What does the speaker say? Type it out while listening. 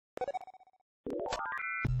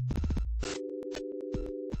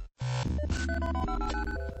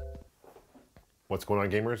What's going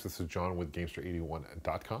on, gamers? This is John with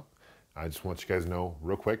Gamester81.com. I just want to let you guys know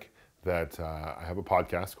real quick that I have a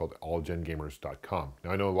podcast called allgengamers.com.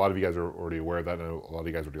 Now, I know a lot of you guys are already aware of that. I know a lot of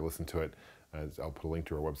you guys already listen to it. I'll put a link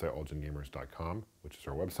to our website, allgengamers.com, which is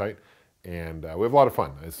our website. And we have a lot of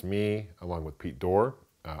fun. It's me, along with Pete Dorr,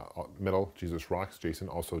 Middle, Jesus Rocks, Jason,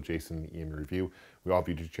 also Jason, EM Review. We all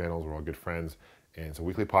have YouTube channels. We're all good friends. And it's a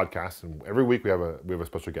weekly podcast. And every week we have a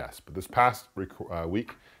special guest. But this past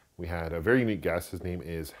week, we had a very unique guest. His name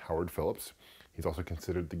is Howard Phillips. He's also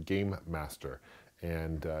considered the Game Master.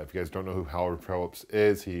 And if you guys don't know who Howard Phillips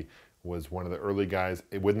is, he was one of the early guys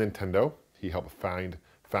with Nintendo. He helped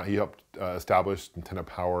establish Nintendo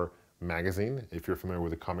Power magazine. If you're familiar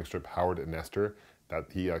with the comic strip Howard and Nestor, that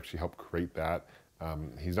he actually helped create that.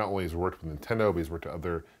 He's not only has worked with Nintendo, but he's worked at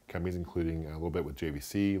other companies, including a little bit with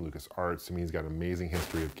JVC, LucasArts. I mean, he's got an amazing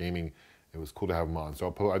history of gaming. It was cool to have him on.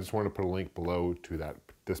 So I just wanted to put a link below to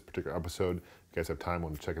this particular episode. If you guys have time,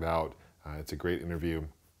 want to check it out. It's a great interview.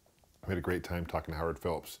 We had a great time talking to Howard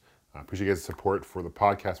Phillips. I appreciate you guys' support for the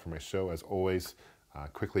podcast, for my show, as always.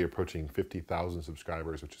 Quickly approaching 50,000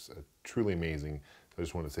 subscribers, which is truly amazing. So I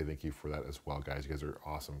just wanted to say thank you for that as well, guys. You guys are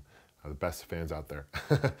awesome. The best fans out there.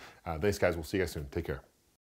 Thanks, guys. We'll see you guys soon. Take care.